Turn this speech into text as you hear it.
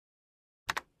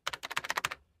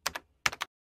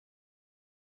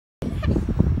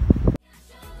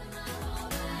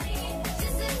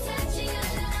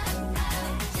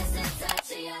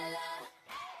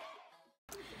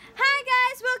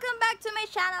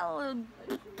child.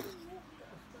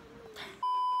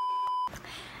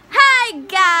 Hi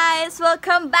guys!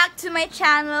 Welcome back to my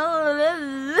channel.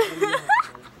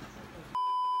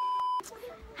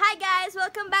 Hi guys!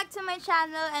 Welcome back to my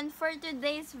channel, and for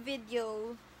today's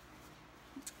video,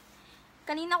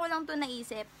 kanina ko lang to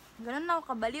naisip. Ganun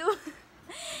ako kabaliw.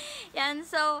 Yan,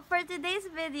 so for today's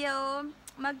video,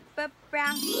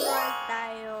 magpa-prank call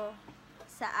tayo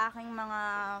sa aking mga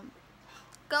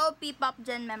ka-P-pop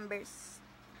Gen members.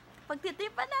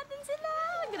 Pagtitipan natin sila.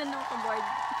 Ganun ako ka-board.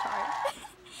 Char.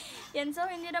 Yan, so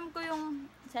hiniram ko yung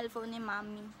cellphone ni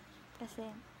Mami. Kasi,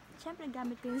 syempre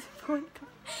gamit ko yung phone ko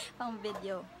pang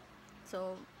video.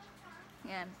 So,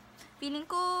 yan. Feeling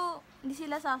ko, hindi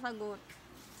sila sasagot.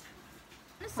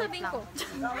 Ano sabihin ko?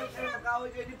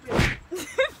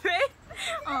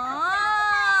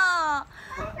 Ah!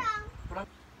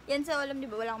 Yan, so alam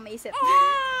niyo ba, wala akong maisip.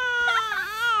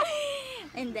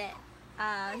 Hindi.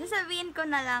 Sasabihin ko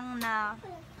na lang na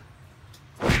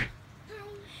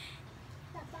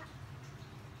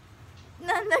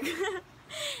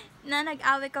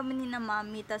nag-away kami ni na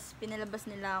Mami, tas pinalabas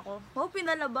nila ako. Oh,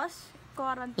 pinalabas?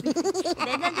 Quarantine.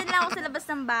 Then, nandun lang ako sa labas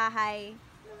ng bahay.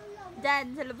 Diyan,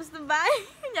 sa labas ng bahay.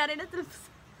 Kunyari na sa labas.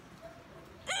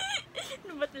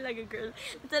 Ano ba talaga, girl?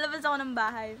 Sa labas ako ng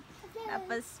bahay.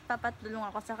 Tapos, papatulong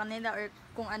ako sa kanila or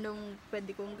kung anong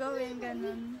pwede kong gawin,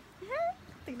 ganun.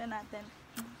 Tignan natin.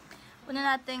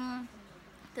 Una nating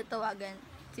tatawagan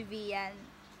si Vian.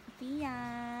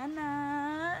 Viana.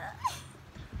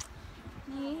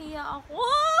 Nahihiya ako.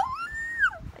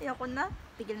 Ayoko na.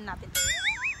 Tigilin natin.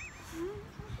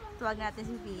 Tuwag natin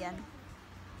si Vian.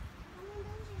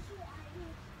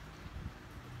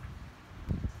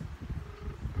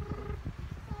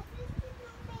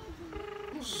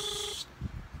 Shh.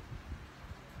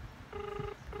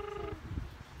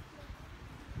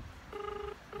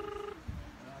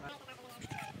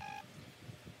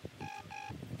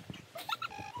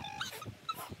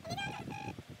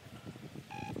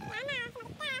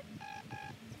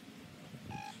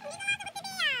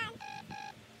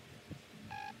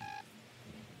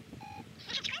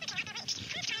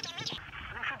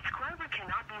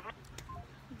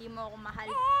 Hindi mo ako mahal.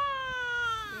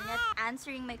 You're not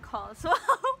answering my calls. Wow!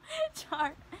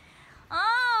 Char.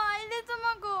 Hindi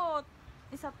sumagot.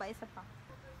 Isa pa.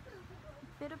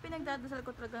 Pero pinagdadasal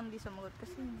ko talaga hindi sumagot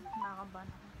kasi nakakabahan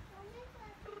ako.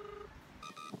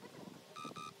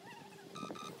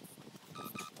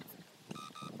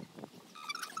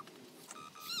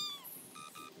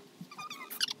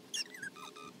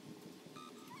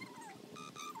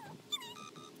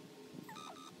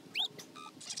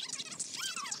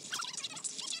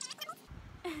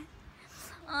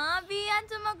 Bian,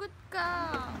 sumagot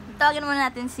ka. Tawagin muna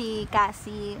natin si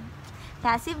Cassie.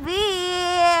 Cassie B!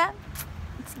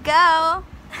 Let's go!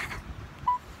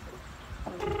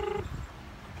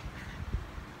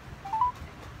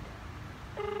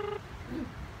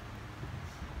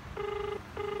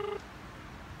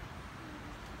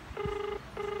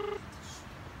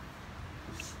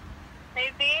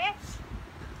 Hey, B?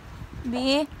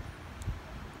 B?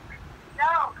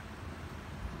 No.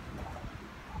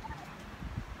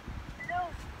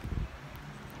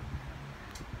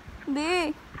 B?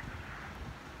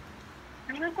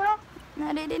 Ano ko?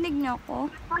 Naririnig niyo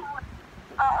ako?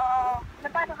 Oo.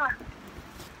 Napano ka?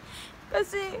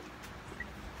 Kasi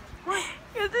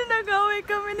nag-away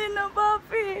kami ni na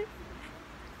Papi.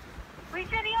 Uy,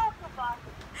 seryoso ba?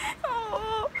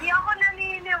 Oo. Hindi ako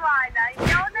naniniwala.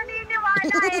 Hindi ako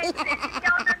naniniwala.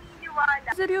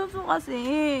 Seryoso kasi.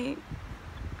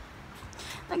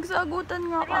 Nagsagutan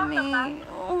nga Seryoso kami. ba?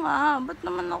 Oo nga. Ba't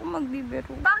naman ako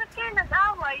magbibiro? Bakit kayo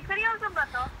nag-away? Seryoso ba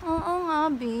to? Oo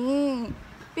nga, B.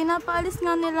 Pinapaalis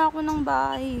nga nila ako ng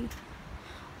bahay.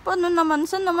 Paano naman?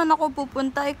 Saan naman ako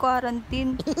pupunta?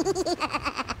 Quarantine.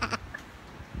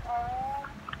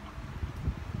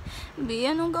 B,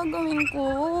 anong gagawin ko?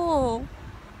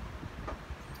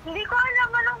 Hindi ko alam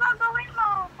anong gagawin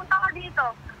mo. Punta ka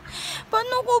dito.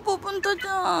 Paano ko pupunta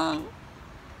dyan?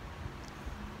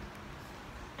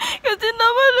 Kasi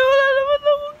naman wala naman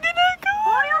akong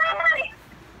ginagawa. Uy!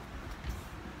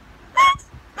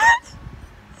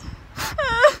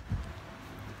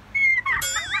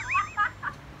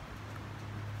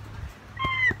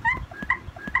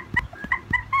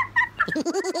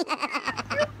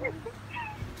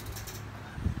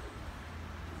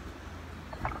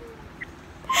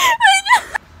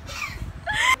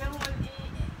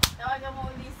 Tawagan mo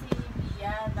uli si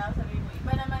Bia. Tapos sabi mo,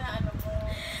 iba naman ang ano mo.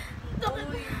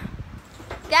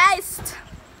 Guys!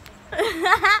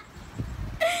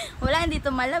 Wala, hindi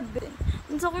tumalab.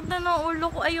 Ang sakit na ng ulo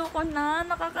ko. Ayoko na.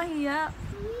 Nakakahiya.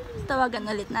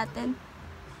 Tawagan ulit natin.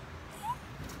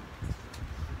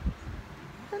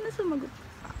 Sana sumagot.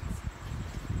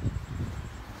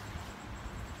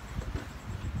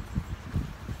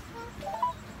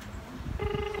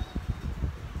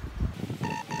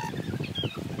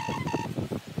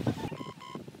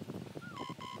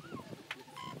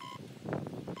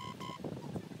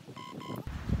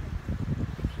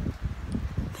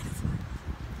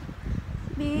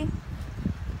 B.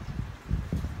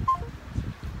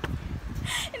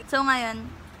 So ngayon,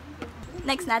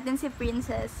 next natin si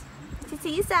Princess. Si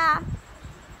Sisa.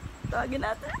 Tawagin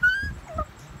natin.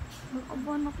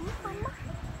 Nakabahan ako. Tama.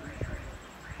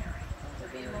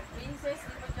 Sabihin mo, Princess,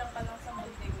 di ba dyan ka lang sa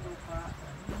munting lupa?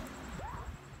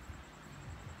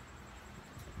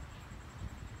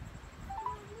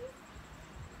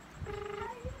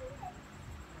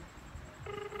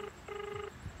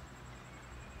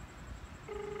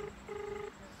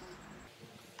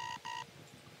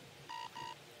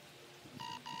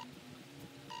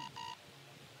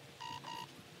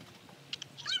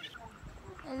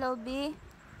 Hello, B.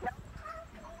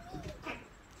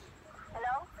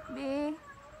 Hello? B.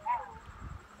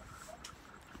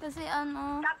 Kasi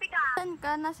ano, Copy ka. saan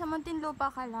ka? Nasa Muntinlupa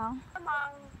ka lang?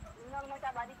 Mang, nung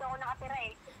nagkaba, dito ako nakatira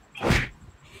eh.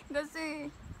 Kasi,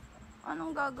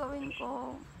 anong gagawin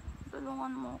ko?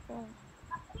 Tulungan mo ko.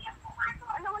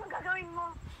 Ano mo nang gagawin mo?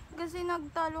 Kasi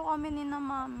nagtalo kami ni na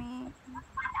Mami.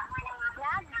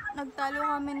 Yan? Nagtalo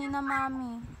kami ni na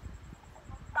Mami.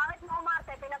 Bakit mo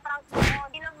umarte? Pinaprank mo.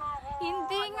 Hindi lang mo ako.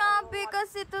 Hindi nga, B.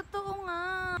 Kasi totoo nga.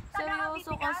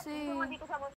 Seryoso kasi. Dito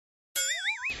sa bus.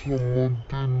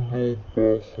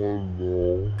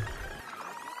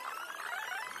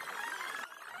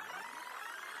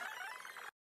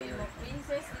 Sabihin mo,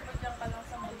 Princess, di ba dyan ka lang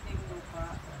sa munting lupa?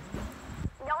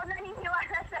 Hindi ako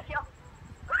naniniwala sa'yo.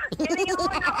 Hindi yung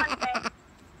unang kante.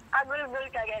 Agulgul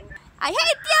ka gan. I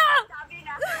hate you! Sabi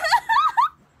na.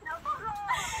 Napako.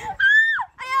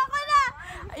 Ayoko na!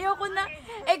 Ayoko na.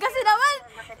 Eh kasi naman,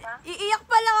 Bakit ha? iiyak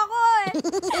pa lang ako eh.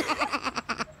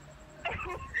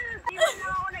 Hindi mo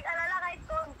na ako nag-alala kahit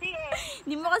konti eh.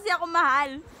 Hindi mo kasi ako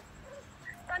mahal.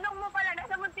 Tanong mo pala,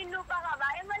 nasa Muntinlupa ka ba?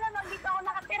 Eh malamang dito ako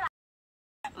nakatira.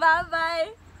 Bye-bye.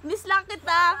 Miss lang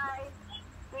kita. Bye.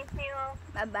 Miss you.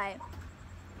 Bye-bye.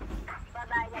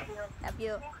 Bye-bye. Love you. Love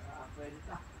you.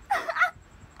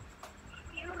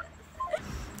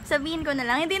 Sabihin ko na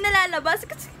lang, hindi nalalabas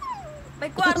kasi may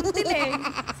quarantine eh.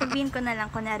 Sabihin ko na lang,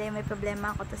 kunwari may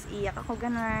problema ako, tapos iyak ako,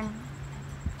 ganun.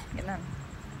 Ganun.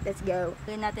 Let's go.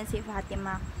 Gawin natin si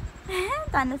Fatima.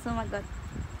 Paano sumagot?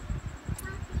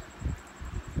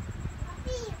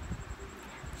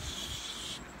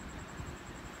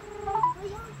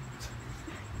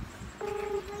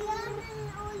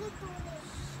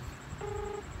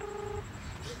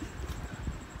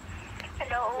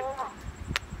 Hello.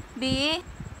 B,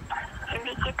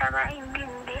 Hindi kita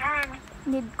maintindihan.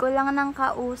 need ko lang ng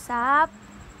kausap.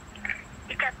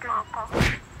 Ikat mo ako.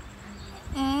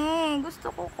 Gusto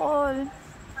ko call.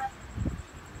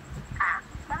 Ah,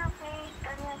 bakit?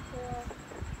 Ano po?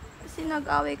 Kasi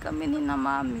nag-away kami ni na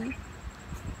Mami.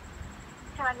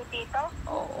 Sumali dito?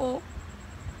 Oo.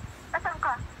 Nasaan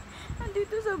ka?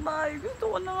 Nandito sa bahay. Gusto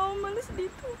ko na nga umalis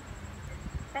dito.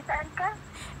 Nasaan ka?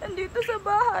 Nandito sa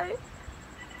bahay.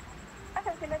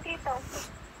 Nasaan sila dito?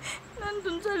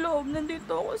 Nandun sa loob.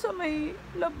 Nandito ako sa may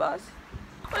labas.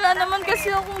 Wala naman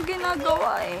kasi akong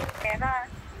ginagawa eh. Pera.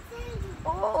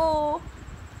 Oo.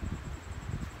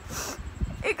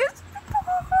 Eh kasi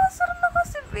nakakasar na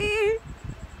kasi, B.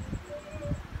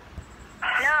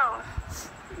 Hello?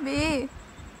 B.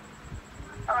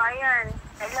 Oh, ayan.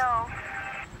 Hello?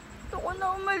 Gusto ko na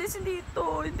umalis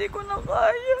dito. Hindi ko na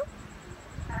kaya.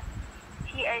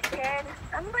 Si Ethel?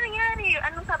 Ano ba nangyari?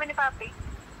 Anong sabi ni Papi?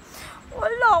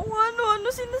 Wala ko ano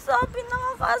sinasabi.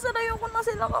 Nakakasar. Ayoko na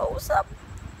sila kausap.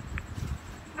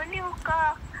 Baliw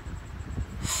ka.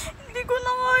 Hindi ko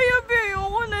na kaya, B.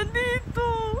 Ayoko na dito.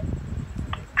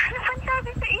 Ano bang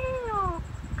sabi sa inyo?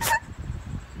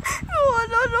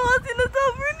 Wala na nga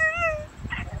sinasabi nila.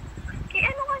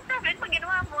 Ano bang sabi? Pag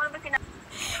ginawa mo, ano ba sinabi?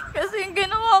 Kasi yung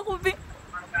ginawa ko,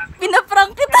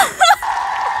 pinaprank kita.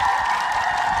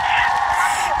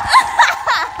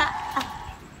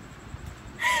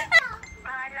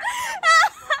 Bahala ka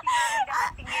sa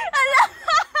tingin.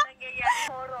 Nangyayari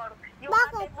horror. Yung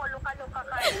ate mo, luka-luka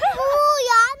ka.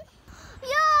 yan?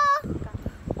 Yeah.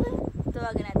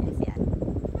 Tawagan natin si Ann.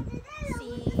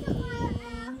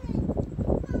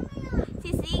 Si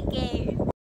Sike.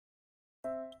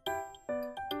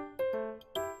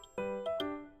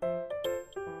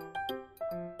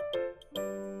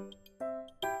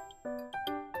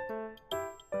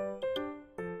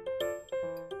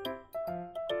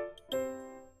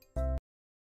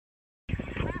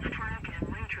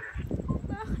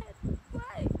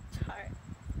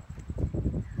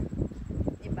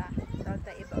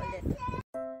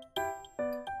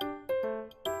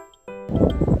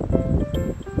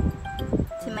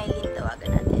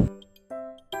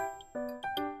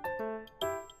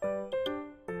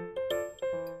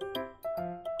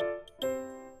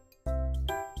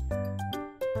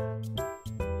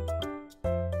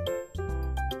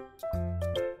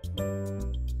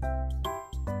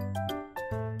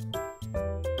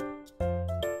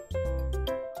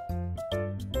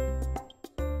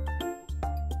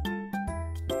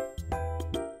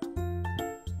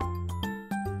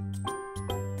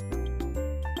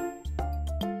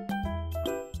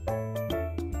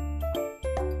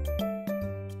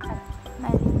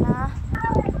 Marina.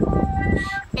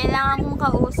 Kailangan kong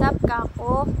kausap,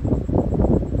 kako.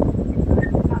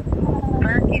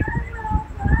 Bakit?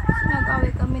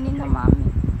 Nag-away kami ni na mami.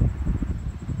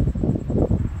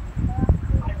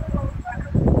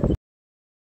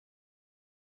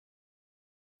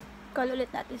 Call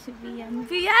ulit natin si Vian.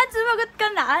 Vian, sumagot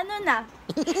ka na. Ano na?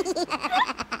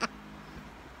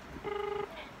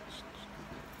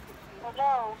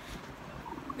 Hello?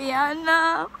 Vian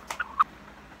na.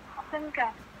 Saan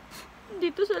ka?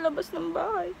 Dito sa labas ng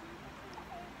bahay.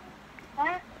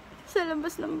 Ha? Sa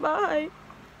labas ng bahay.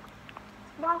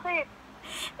 Bakit?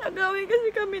 Nag-away kasi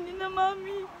kami ni na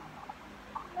mami.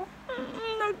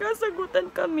 Nagkasagutan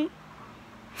kami.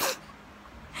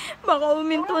 Baka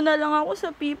uminto na lang ako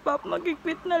sa P-pop.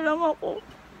 Mag-quit na lang ako.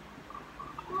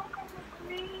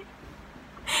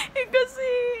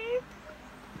 Kasi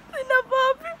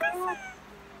sinapapi kasi.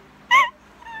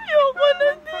 Ayoko na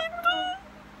dito.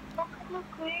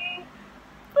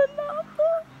 Panapa.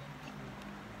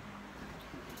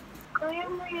 Kaya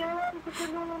mo yan.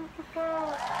 Tutulungan kita.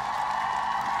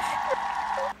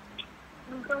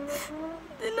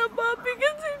 Sinapapi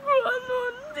kasi ko ano.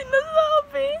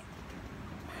 Sinasabi.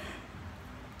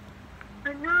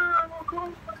 Ano? Ano ko?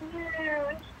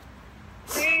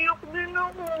 Iyok din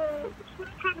ako.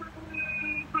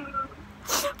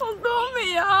 Huwag ka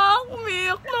umiyak.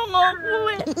 Umiyak na nga ako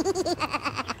eh.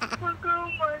 Huwag ka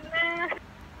umalis.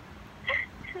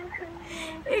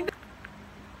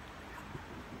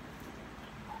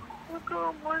 Huwag ka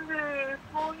umalis.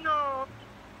 Muna.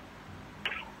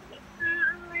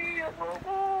 Umiyak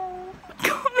ako.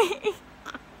 Umiyak.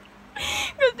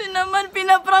 Kasi naman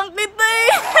pinaprank kita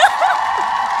eh.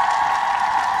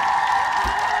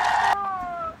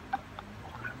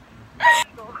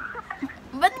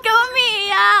 Ba't ka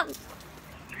umiiyak?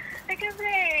 Eh kasi,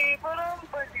 parang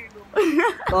palido.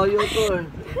 Toyo to eh.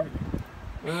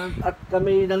 At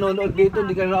kami nanonood dito,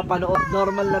 hindi kami nakapanood.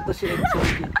 Normal na to si Edson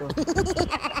dito.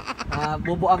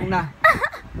 Bubuang na.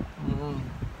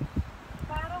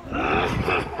 Parang,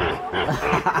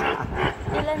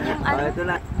 Ilan yung ano? Ito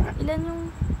na. Ilan yung...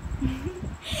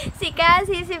 Si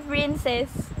Cassie, si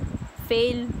Princess.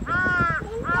 Fail.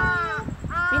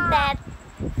 Quintet.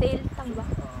 Fail. Tamba.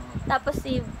 Tapos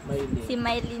si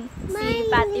Mylene. Si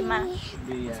Fatima.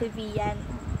 Si Vian.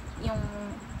 Yung...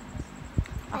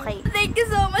 Okay. Thank you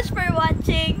so much for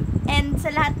watching. And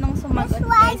sa lahat ng sumagot,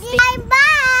 guys.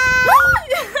 Bye!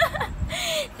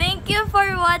 Thank you for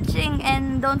watching.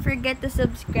 And don't forget to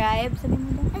subscribe. Sabi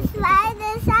mo daw.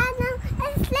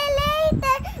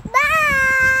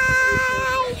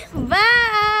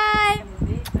 Bye!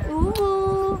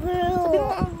 Ooh! Sabi mo.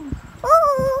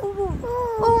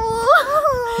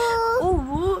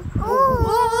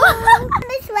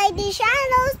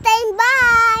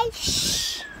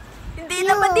 Hindi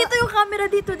naman dito yung camera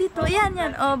dito.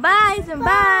 Ayan. Oh, bye. So,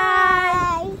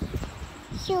 bye.